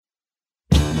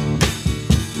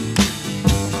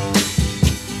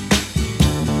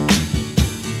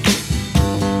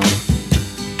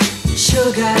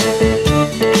sugar.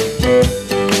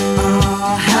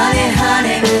 Oh, honey,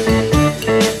 honey,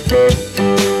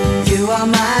 you are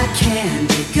my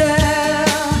candy girl,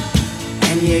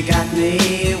 and you got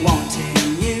me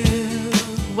wanting you.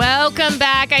 Welcome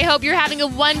back. I hope you're having a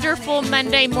wonderful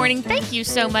Monday morning. Thank you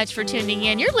so much for tuning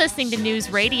in. You're listening to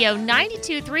News Radio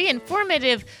 92.3,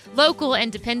 informative, local,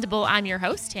 and dependable. I'm your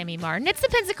host, Tammy Martin. It's the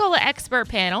Pensacola Expert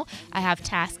Panel. I have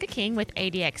Tasca King with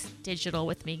ADX Digital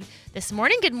with me this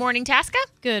morning. Good morning, Tasca.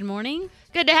 Good morning.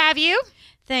 Good to have you.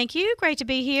 Thank you. Great to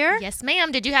be here. Yes,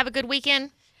 ma'am. Did you have a good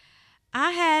weekend?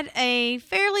 I had a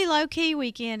fairly low-key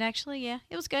weekend, actually. Yeah,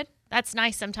 it was good. That's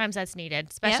nice. Sometimes that's needed,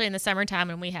 especially in the summertime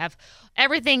when we have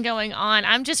everything going on.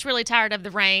 I'm just really tired of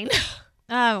the rain.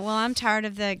 Oh, well, I'm tired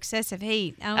of the excessive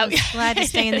heat. I was glad to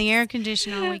stay in the air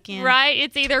conditioner all weekend. Right?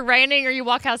 It's either raining or you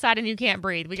walk outside and you can't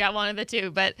breathe. We got one of the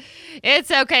two, but it's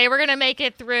okay. We're going to make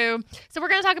it through. So we're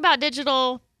going to talk about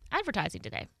digital advertising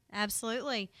today.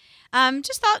 Absolutely.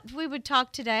 Just thought we would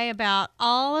talk today about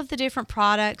all of the different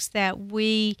products that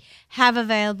we have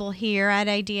available here at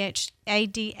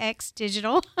ADX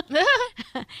Digital.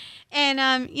 And,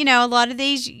 a lot of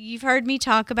these you've heard me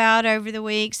talk about over the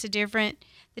weeks, the different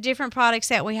products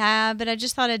that we have, but I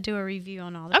just thought I'd do a review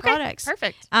on all the products.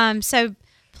 Perfect. So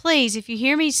please, if you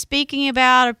hear me speaking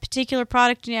about a particular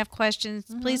product and you have questions,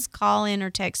 please call in or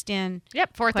text in.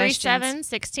 Yep,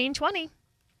 437-1620.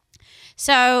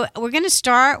 So we're going to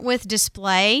start with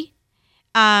display,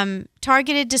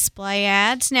 targeted display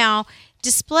ads. Now,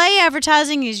 display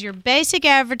advertising is your basic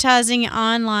advertising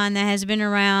online that has been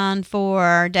around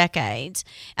for decades.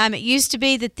 It used to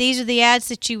be that these are the ads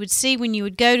that you would see when you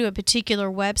would go to a particular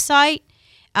website.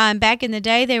 Back in the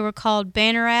day, they were called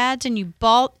banner ads, and you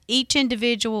bought each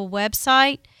individual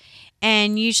website,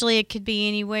 and usually it could be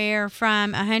anywhere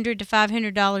from $100 to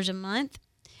 $500 a month.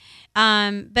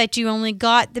 But you only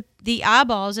got the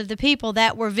eyeballs of the people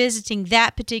that were visiting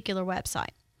that particular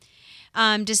website.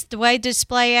 Just the way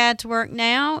display ads work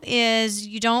now is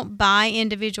you don't buy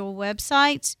individual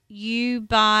websites. You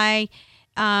buy,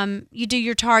 you do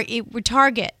your target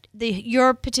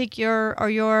your particular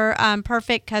or your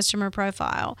perfect customer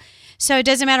profile. So it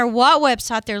doesn't matter what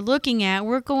website they're looking at.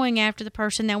 We're going after the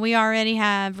person that we already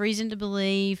have reason to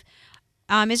believe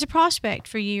is a prospect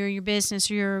for you or your business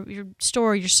or your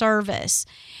store, your service.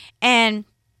 And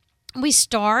we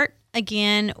start,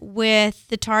 again, with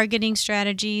the targeting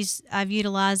strategies of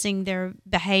utilizing their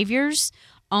behaviors,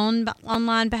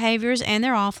 online behaviors and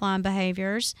their offline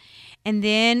behaviors. And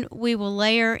then we will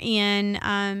layer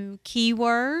in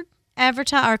keyword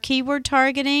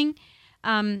targeting,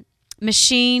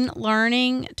 machine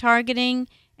learning targeting,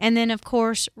 and then, of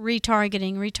course,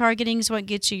 retargeting. Retargeting is what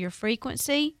gets you your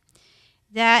frequency.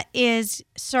 That is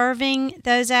serving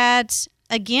those ads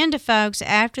again to folks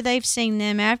after they've seen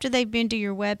them, after they've been to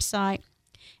your website,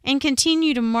 and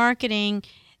continue to marketing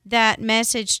that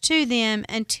message to them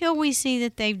until we see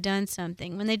that they've done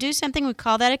something. When they do something, we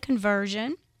call that a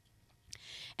conversion.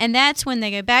 And that's when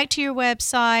they go back to your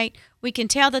website. We can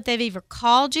tell that they've either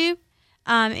called you,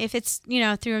 if it's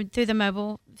through their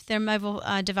mobile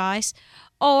device,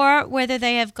 or whether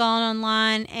they have gone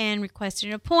online and requested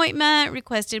an appointment,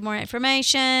 requested more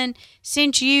information,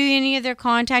 sent you any of their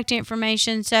contact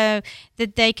information so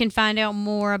that they can find out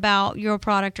more about your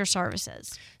product or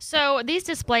services. So these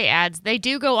display ads, they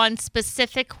do go on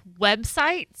specific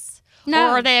websites? No.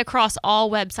 Or are they across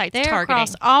all websites They're targeting?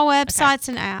 across all websites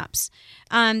and apps.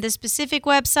 The specific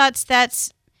websites,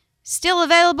 that's still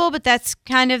available, but that's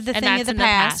kind of the thing of the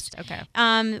past. Okay.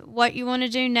 What you want to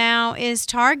do now is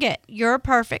target your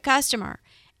perfect customer,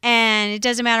 and it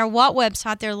doesn't matter what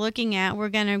website they're looking at. We're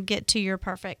going to get to your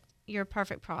perfect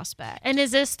prospect. And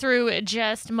is this through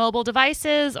just mobile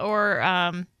devices or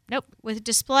nope? With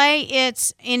display,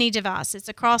 it's any device. It's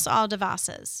across all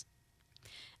devices.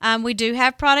 We do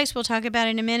have products we'll talk about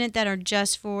in a minute that are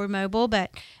just for mobile,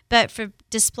 but for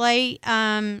display.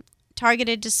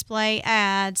 Targeted display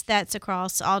ads, that's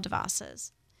across all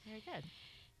devices. Very good.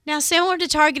 Now, similar to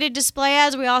targeted display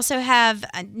ads, we also have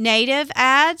native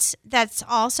ads that's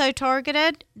also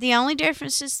targeted. The only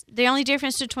difference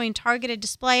between targeted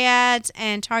display ads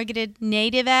and targeted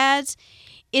native ads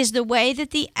is the way that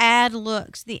the ad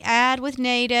looks. The ad with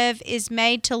native is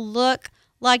made to look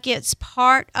like it's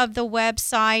part of the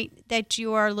website that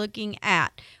you are looking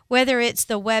at, whether it's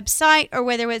the website or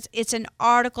whether it's an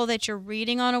article that you're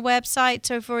reading on a website.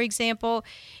 So, for example,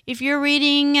 if you're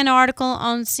reading an article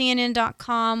on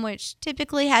CNN.com, which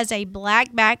typically has a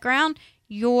black background,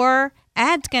 your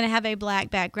ad's going to have a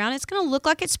black background. It's going to look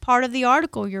like it's part of the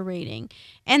article you're reading.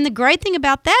 And the great thing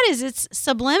about that is it's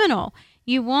subliminal.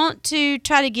 You want to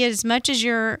try to get as much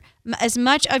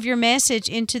of your message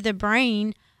into the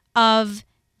brain of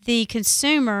the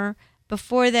consumer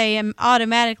before they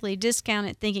automatically discount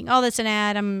it, thinking, "Oh, that's an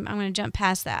ad. I'm going to jump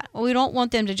past that." Well, we don't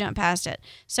want them to jump past it,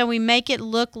 so we make it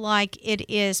look like it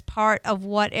is part of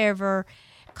whatever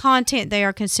content they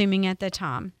are consuming at the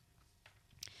time.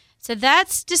 So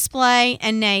that's display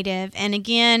and native. And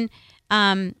again,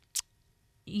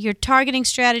 your targeting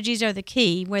strategies are the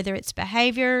key, whether it's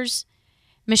behaviors,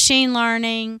 machine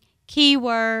learning,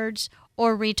 keywords,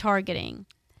 or retargeting.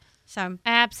 So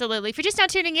absolutely. If you're just now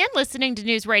tuning in, listening to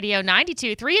News Radio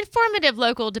 92.3, informative,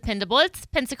 local, dependable. It's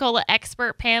Pensacola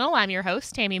Expert Panel. I'm your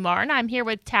host, Tammy Martin. I'm here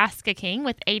with Tasca King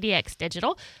with ADX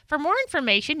Digital. For more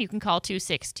information, you can call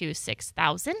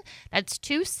 262-6000. That's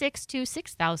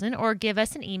 262-6000, or give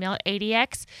us an email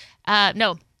at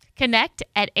connect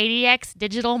at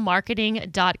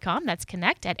adxdigitalmarketing.com. That's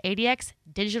connect at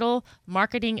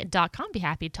adxdigitalmarketing.com. Be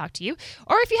happy to talk to you.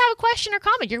 Or if you have a question or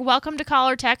comment, you're welcome to call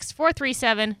or text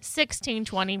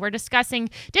 437-1620. We're discussing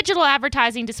digital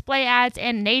advertising, display ads,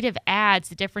 and native ads,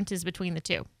 the differences between the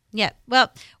two. Yeah,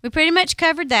 well, we pretty much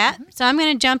covered that. So I'm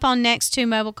going to jump on next to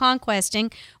mobile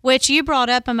conquesting, which you brought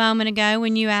up a moment ago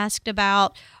when you asked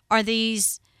about, are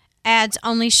these ads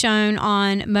only shown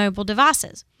on mobile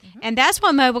devices? And that's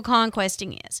what mobile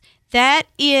conquesting is. That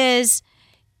is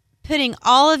putting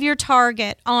all of your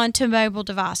target onto mobile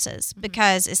devices,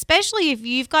 because especially if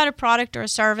you've got a product or a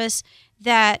service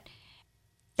that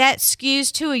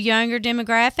skews to a younger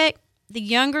demographic, the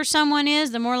younger someone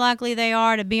is, the more likely they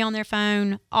are to be on their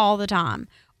phone all the time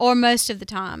or most of the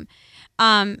time.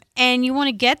 And you want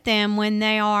to get them when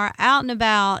they are out and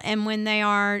about, and when they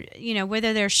are,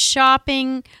 whether they're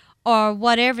shopping or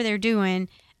whatever they're doing,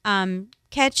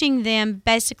 catching them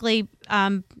basically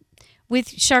with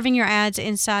serving your ads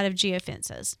inside of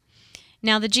geofences.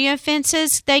 Now, the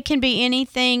geofences, they can be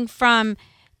anything from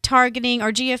targeting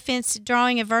or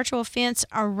drawing a virtual fence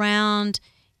around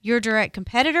your direct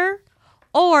competitor,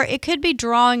 or it could be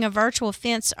drawing a virtual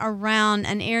fence around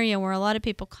an area where a lot of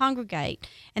people congregate.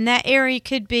 And that area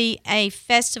could be a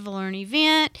festival or an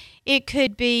event. It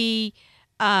could be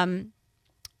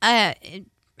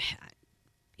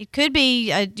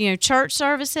church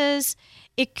services.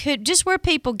 It could just where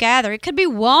people gather. It could be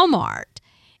Walmart.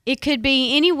 It could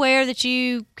be anywhere that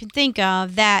you can think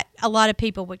of that a lot of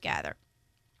people would gather.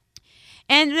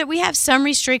 And that we have some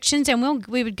restrictions, and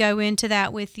we would go into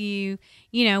that with you,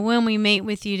 when we meet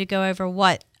with you to go over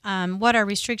what our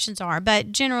restrictions are.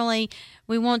 But generally,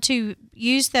 we want to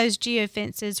use those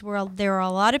geofences where there are a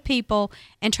lot of people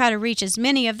and try to reach as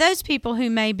many of those people who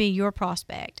may be your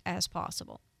prospect as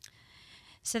possible.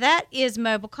 So that is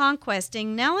mobile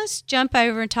conquesting. Now let's jump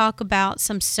over and talk about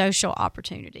some social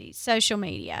opportunities, social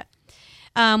media.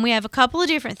 We have a couple of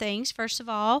different things. First of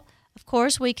all, of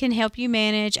course, we can help you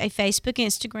manage a Facebook,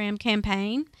 Instagram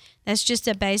campaign. That's just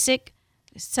a basic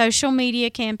social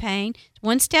media campaign,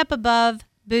 one step above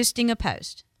boosting a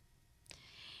post.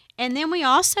 And then we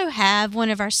also have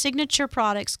one of our signature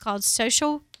products called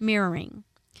social mirroring.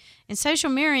 And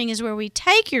social mirroring is where we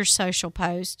take your social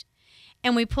post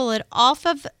and we pull it off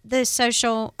of the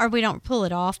social, or we don't pull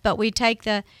it off, but we take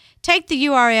the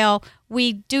URL,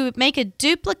 we make a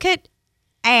duplicate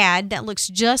ad that looks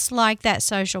just like that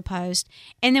social post,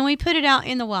 and then we put it out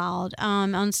in the wild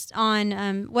on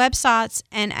websites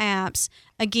and apps,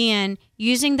 again,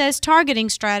 using those targeting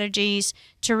strategies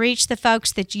to reach the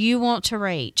folks that you want to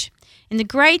reach. And the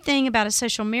great thing about a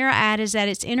social mirror ad is that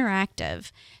it's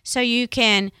interactive. So you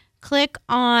can click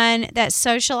on that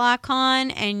social icon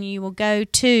and you will go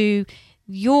to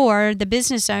the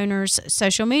business owner's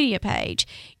social media page.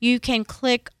 You can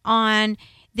click on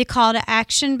the call to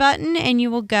action button and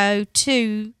you will go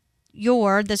to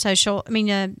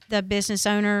the business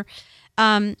owner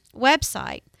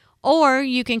website. Or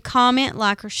you can comment,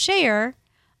 like, or share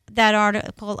that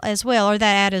article as well, or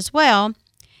that ad as well.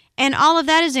 And all of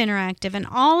that is interactive. And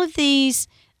all of this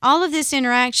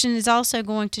interaction is also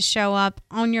going to show up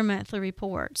on your monthly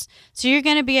reports. So you're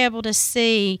going to be able to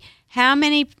see how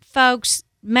many folks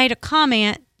made a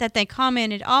comment that they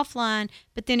commented offline,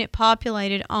 but then it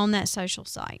populated on that social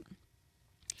site.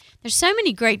 There's so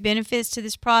many great benefits to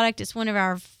this product. It's one of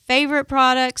our favorite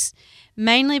products,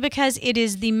 mainly because it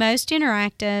is the most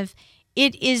interactive.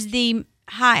 It is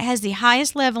has the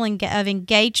highest level of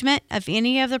engagement of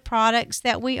any of the products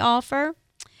that we offer,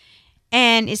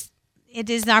 and it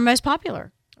is our most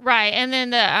popular. Right, and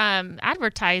then the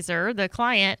advertiser, the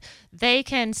client, they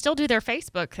can still do their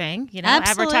Facebook thing,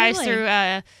 Absolutely. advertise through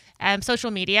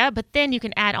social media, but then you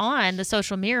can add on the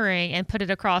social mirroring and put it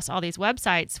across all these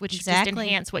websites, which just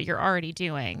enhance what you're already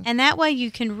doing. And that way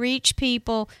you can reach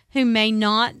people who may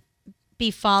not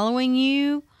be following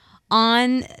you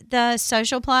on the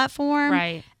social platform.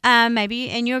 Right. Maybe,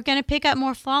 and you're going to pick up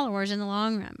more followers in the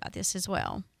long run by this as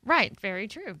well. Right. Very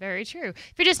true. Very true.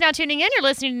 If you're just now tuning in, you're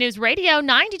listening to News Radio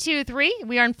 92.3.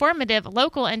 We are informative,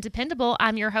 local, and dependable.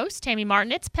 I'm your host, Tammy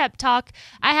Martin. It's Pep Talk.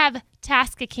 I have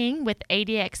Tasca King with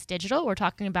ADX Digital. We're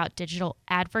talking about digital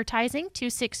advertising,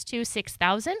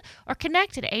 262-6000, or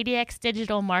connect at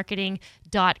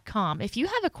adxdigitalmarketing.com. If you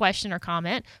have a question or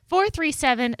comment,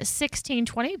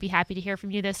 437-1620. We'd be happy to hear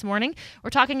from you this morning. We're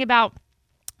talking about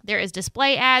there is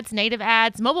display ads, native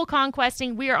ads, mobile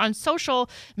conquesting. We are on social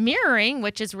mirroring,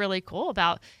 which is really cool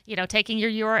about, taking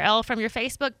your URL from your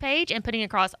Facebook page and putting it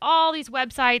across all these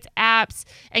websites, apps,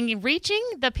 and reaching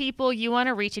the people you want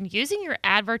to reach and using your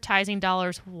advertising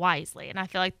dollars wisely. And I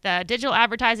feel like the digital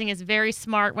advertising is very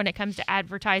smart when it comes to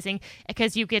advertising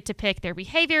because you get to pick their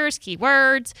behaviors,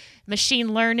 keywords,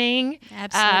 machine learning,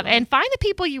 and find the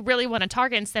people you really want to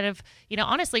target instead of,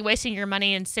 honestly wasting your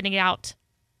money and sending it out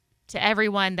to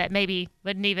everyone that maybe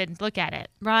wouldn't even look at it.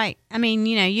 Right. I mean,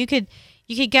 you could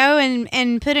go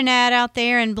and put an ad out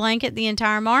there and blanket the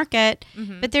entire market,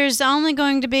 but there's only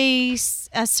going to be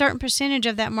a certain percentage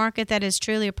of that market that is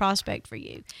truly a prospect for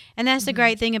you. And that's the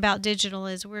great thing about digital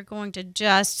is we're going to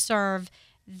just serve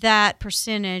that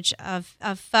percentage of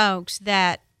folks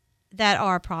that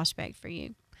are a prospect for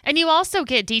you. And you also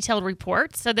get detailed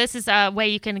reports. So this is a way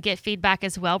you can get feedback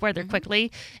as well, rather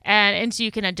quickly, and so you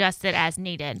can adjust it as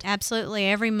needed. Absolutely.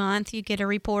 Every month you get a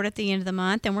report at the end of the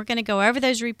month, and we're going to go over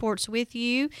those reports with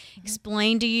you,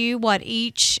 explain to you what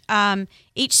each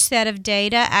set of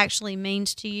data actually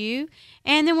means to you,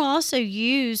 and then we'll also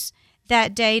use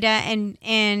that data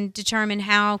and determine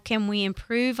how can we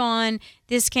improve on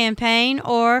this campaign,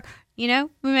 or we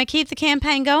may keep the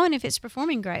campaign going if it's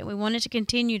performing great. We want it to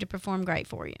continue to perform great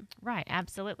for you. Right,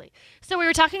 absolutely. So we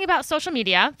were talking about social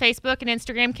media, Facebook and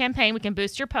Instagram campaign. We can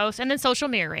boost your posts, and then social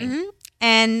mirroring.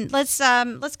 And let's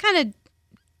kind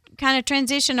of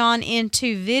transition on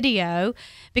into video,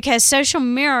 because Social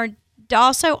Mirror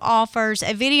also offers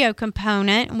a video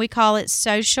component, and we call it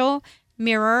Social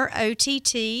Mirror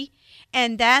OTT,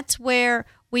 and that's where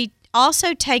we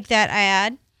also take that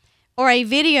ad or a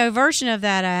video version of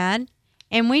that ad,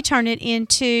 and we turn it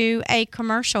into a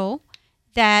commercial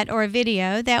or a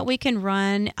video that we can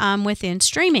run within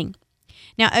streaming.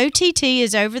 Now, OTT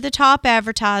is over-the-top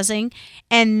advertising,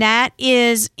 and that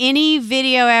is any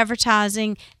video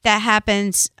advertising that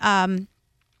happens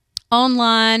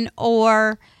online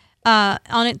or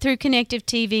on it through connective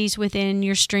TVs within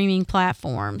your streaming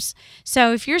platforms.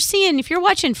 So if you're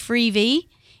watching Freevee,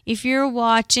 if you're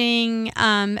watching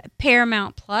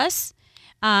Paramount Plus,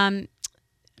 I'm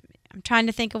trying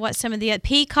to think of what some of the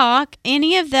Peacock,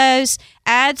 any of those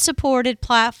ad-supported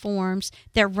platforms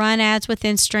that run ads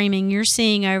within streaming, you're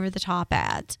seeing over-the-top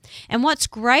ads. And what's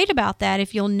great about that,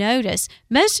 if you'll notice,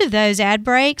 most of those ad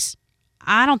breaks,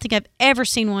 I don't think I've ever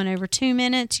seen one over 2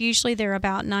 minutes. Usually they're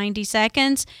about 90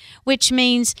 seconds, which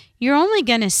means you're only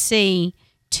going to see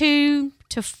 2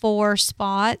 to 4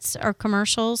 spots or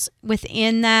commercials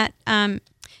within that,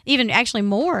 even actually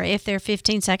more if they're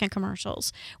 15-second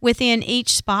commercials within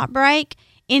each spot break,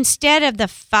 instead of the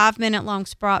 5-minute long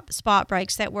spot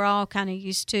breaks that we're all kind of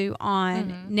used to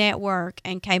on network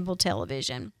and cable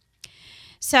television.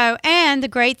 So, and the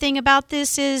great thing about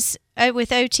this is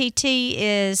with OTT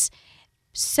is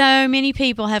so many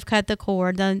people have cut the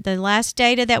cord. The last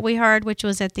data that we heard, which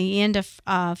was at the end of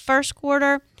first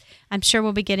quarter, I'm sure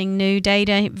we'll be getting new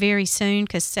data very soon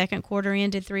because second quarter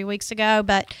ended 3 weeks ago.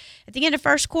 But at the end of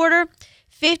first quarter,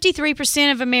 53%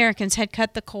 of Americans had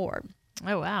cut the cord.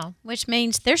 Oh, wow. Which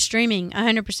means they're streaming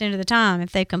 100% of the time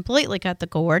if they completely cut the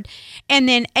cord. And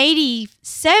then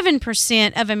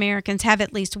 87% of Americans have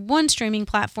at least one streaming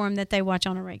platform that they watch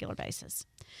on a regular basis.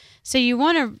 So you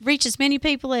want to reach as many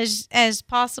people as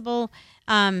possible.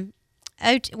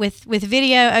 With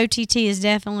video, OTT is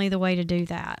definitely the way to do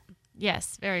that.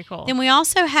 Yes, very cool. Then we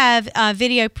also have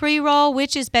video pre-roll,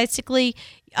 which is basically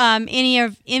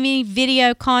any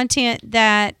video content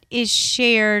that is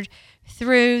shared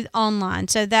through online.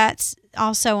 So that's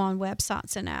also on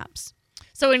websites and apps.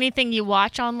 So anything you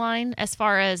watch online as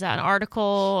far as an article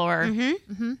or...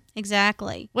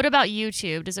 Exactly. What about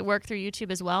YouTube? Does it work through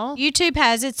YouTube as well? YouTube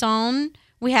has its own.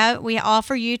 We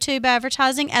offer YouTube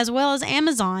advertising as well as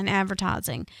Amazon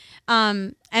advertising,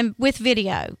 and with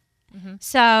video.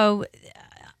 So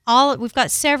we've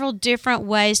got several different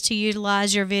ways to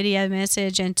utilize your video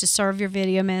message and to serve your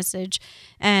video message.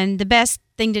 And the best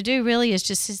thing to do really is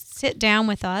just to sit down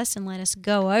with us and let us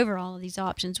go over all of these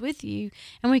options with you,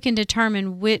 and we can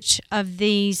determine which of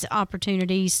these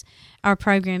opportunities or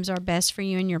programs are best for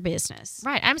you and your business.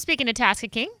 Right. I'm speaking to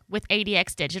Tasca King with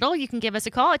ADX Digital. You can give us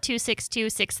a call at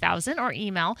 262-6000 or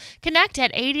email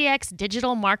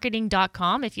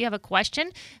connect@adxdigitalmarketing.com if you have a question.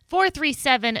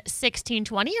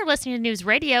 437-1620. You're listening to News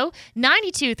Radio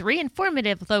 92.3,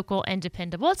 informative, local, and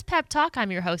dependable. It's Pep Talk.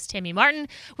 I'm your host, Tammy Martin.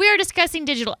 We are discussing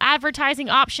digital advertising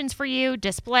options for you,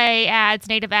 display ads,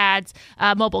 native ads,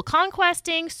 mobile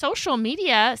conquesting, social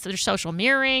media, so there's social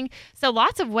mirroring. So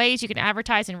lots of ways you can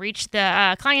advertise and reach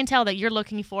the clientele that you're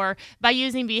looking for by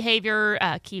using behavior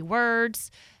keywords,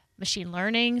 machine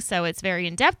learning. So it's very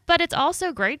in-depth, but it's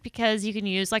also great because you can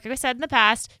use, like I said in the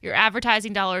past, your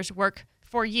advertising dollars work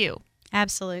for you.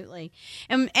 Absolutely.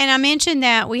 And I mentioned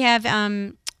that we have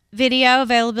video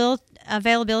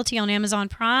availability on Amazon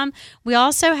Prime. We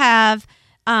also have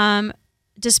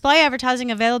display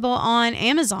advertising available on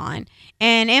Amazon.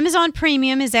 And Amazon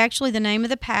Premium is actually the name of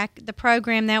the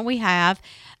program that we have.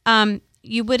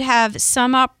 You would have there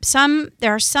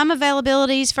are some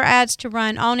availabilities for ads to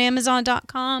run on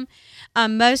Amazon.com.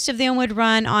 Most of them would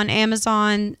run on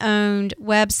Amazon-owned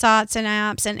websites and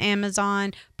apps and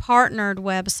Amazon-partnered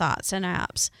websites and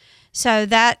apps. So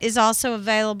that is also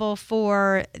available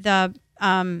for the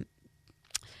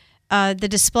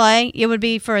display. It would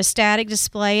be for a static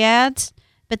display ads,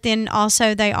 but then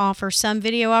also they offer some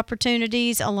video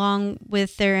opportunities along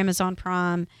with their Amazon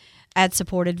Prime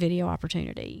ad-supported video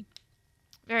opportunity.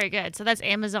 Very good. So that's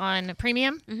Amazon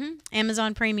Premium? Mm-hmm.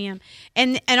 Amazon Premium.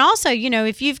 And also,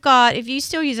 if you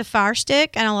still use a Fire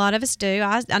Stick, and a lot of us do,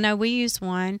 I know we use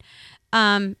one,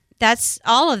 that's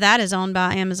all of that is owned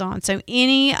by Amazon. So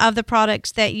any of the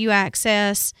products that you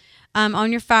access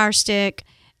on your Fire Stick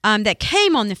that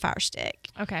came on the Fire Stick.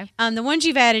 Okay. The ones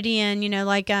you've added in,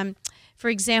 for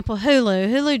example,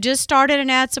 Hulu. Hulu just started an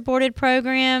ad-supported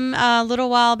program a little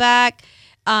while back.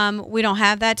 We don't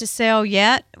have that to sell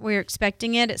yet. We're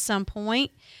expecting it at some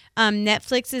point.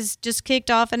 Netflix has just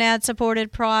kicked off an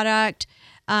ad-supported product.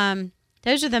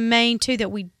 Those are the main two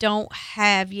that we don't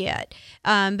have yet.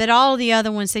 But all of the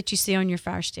other ones that you see on your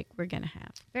Fire Stick, we're going to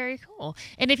have. Very cool.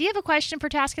 And if you have a question for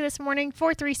Tasca this morning,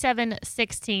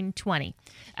 437-1620.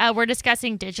 We're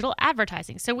discussing digital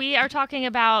advertising. So we are talking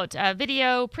about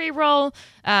video pre-roll.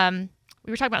 We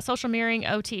were talking about social mirroring,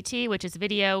 OTT, which is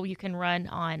video you can run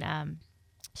on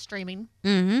streaming,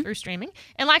 through streaming.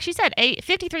 And like she said,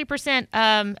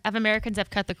 53% of Americans have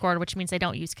cut the cord, which means they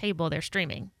don't use cable, they're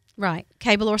streaming. Right.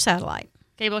 Cable or satellite.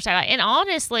 Cable or satellite. And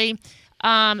honestly,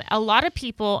 a lot of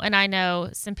people, and I know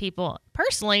some people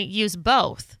personally, use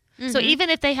both. So even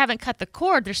if they haven't cut the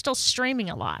cord, they're still streaming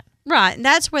a lot. Right. And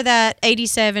that's where that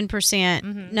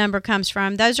 87% number comes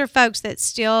from. Those are folks that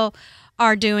still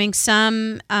are doing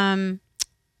some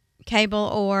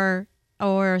cable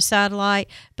or satellite,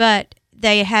 but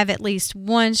they have at least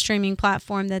one streaming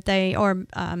platform that they, or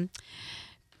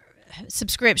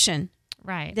subscription,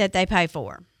 right, that they pay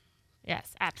for.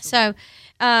 Yes, absolutely.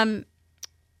 So,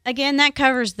 again, that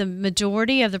covers the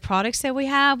majority of the products that we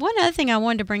have. One other thing I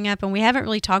wanted to bring up, and we haven't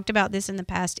really talked about this in the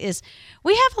past, is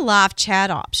we have a live chat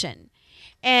option.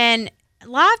 And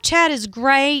live chat is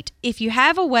great if you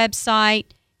have a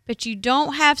website, but you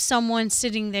don't have someone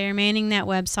sitting there manning that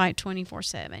website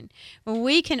 24/7. Well,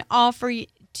 we can offer you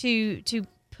to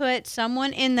put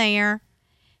someone in there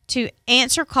to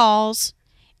answer calls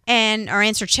or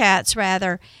answer chats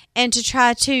rather, and to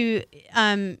try to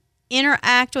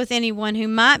interact with anyone who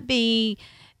might be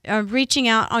reaching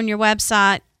out on your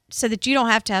website, so that you don't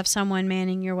have to have someone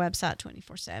manning your website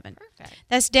 24/7. Perfect.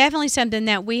 That's definitely something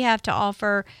that we have to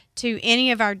offer to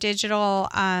any of our digital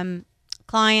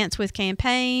clients with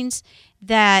campaigns.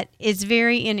 That is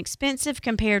very inexpensive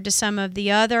compared to some of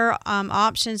the other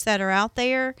options that are out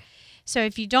there. So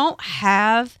if you don't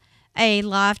have a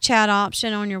live chat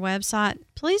option on your website,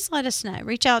 please let us know.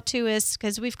 Reach out to us,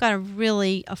 because we've got a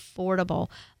really affordable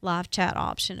live chat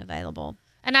option available.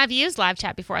 And I've used live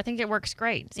chat before. I think it works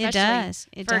great. It does.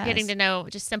 It for does. Getting to know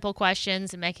just simple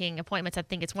questions and making appointments. I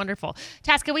think it's wonderful.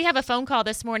 Tasca, we have a phone call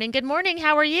this morning. Good morning.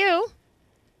 How are you?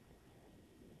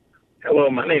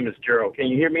 Hello, my name is Gerald. Can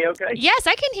you hear me okay? Yes,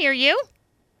 I can hear you.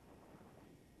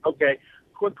 Okay.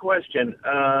 Quick question.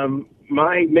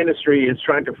 My ministry is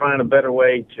trying to find a better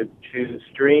way to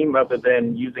stream other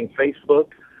than using Facebook.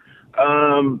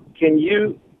 Can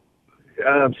you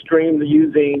stream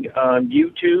using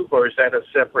YouTube, or is that a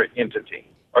separate entity?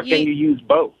 Or can you use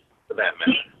both, for that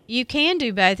matter? You can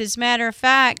do both. As a matter of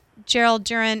fact, Gerald,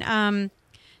 during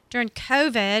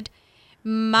COVID,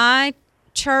 my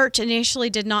church initially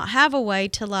did not have a way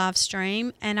to live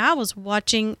stream, and I was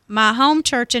watching my home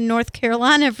church in North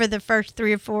Carolina for the first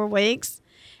 3 or 4 weeks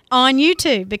on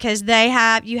YouTube, because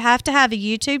you have to have a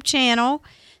YouTube channel.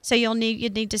 So you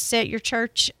need to set your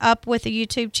church up with a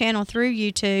YouTube channel through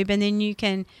YouTube, and then you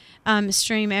can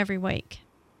stream every week.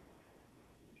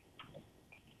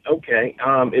 Okay.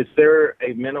 Is there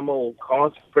a minimal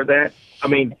cost for that? I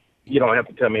mean, you don't have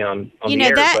to tell me on the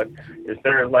air, but is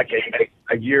there like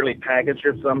a yearly package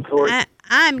of some sort?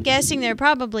 I'm guessing there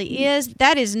probably is.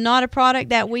 That is not a product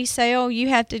that we sell. You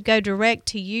have to go direct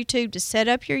to YouTube to set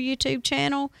up your YouTube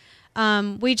channel.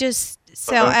 We just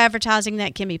sell advertising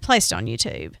that can be placed on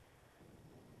YouTube.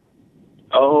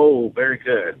 Oh, very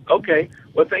good. Okay.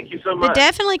 Well, thank you so much. But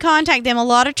definitely contact them. A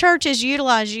lot of churches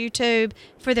utilize YouTube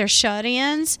for their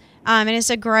shut-ins, and it's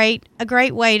a great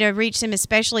way to reach them,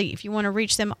 especially if you want to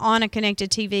reach them on a connected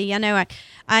TV. I know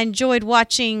I enjoyed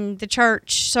watching the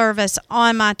church service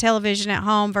on my television at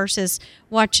home versus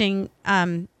watching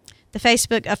a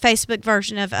Facebook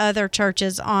version of other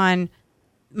churches on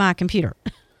my computer.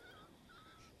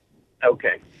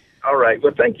 Okay. All right.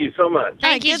 Well, thank you so much.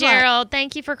 Thank you, Gerald.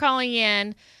 Thank you for calling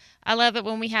in. I love it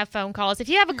when we have phone calls. If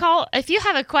you have a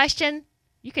question,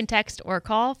 you can text or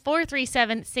call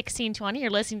 437-1620. You're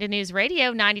listening to News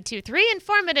Radio 92.3,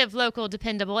 informative, local,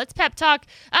 dependable. It's Pep Talk.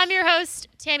 I'm your host,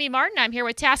 Tammy Martin. I'm here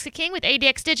with Tasca King with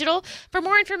ADX Digital. For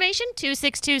more information,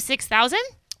 262-6000.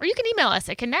 Or you can email us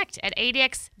at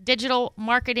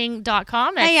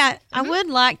connect@adxdigitalmarketing.com. Hey, I would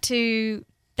like to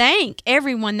thank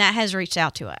everyone that has reached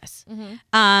out to us.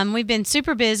 We've been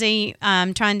super busy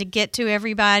trying to get to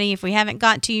everybody. If we haven't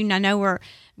got to you, I know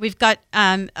we've got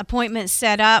appointments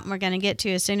set up, and we're going to get to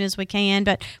you as soon as we can.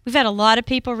 But we've had a lot of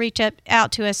people reach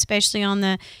out to us, especially on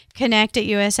the Connect at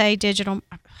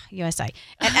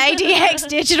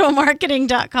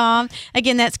ADXDigitalMarketing.com.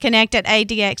 Again, that's Connect at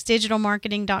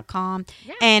ADXDigitalMarketing.com.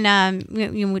 Yeah. And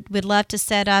we'd love to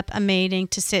set up a meeting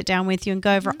to sit down with you and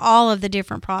go over all of the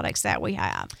different products that we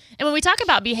have. And when we talk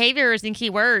about behaviors and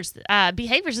keywords,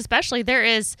 behaviors especially, there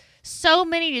is so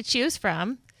many to choose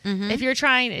from. If you're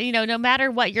trying, no matter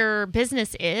what your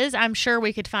business is, I'm sure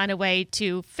we could find a way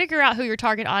to figure out who your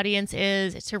target audience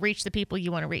is to reach the people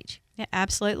you want to reach. Yeah,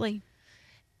 absolutely.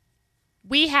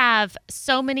 We have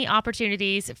so many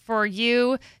opportunities for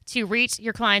you to reach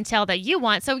your clientele that you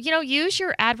want. So, use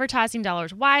your advertising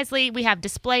dollars wisely. We have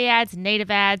display ads,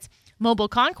 native ads, mobile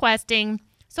conquesting,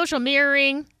 social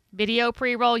mirroring, video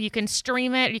pre-roll. You can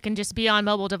stream it. You can just be on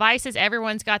mobile devices.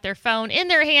 Everyone's got their phone in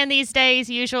their hand these days,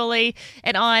 usually,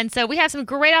 and on. So we have some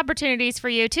great opportunities for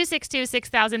you.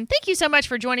 262-6000. Thank you so much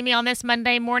for joining me on this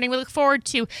Monday morning. We look forward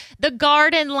to the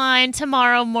garden line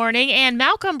tomorrow morning. And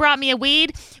Malcolm brought me a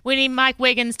weed we need Mike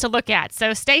Wiggins to look at.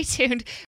 So stay tuned.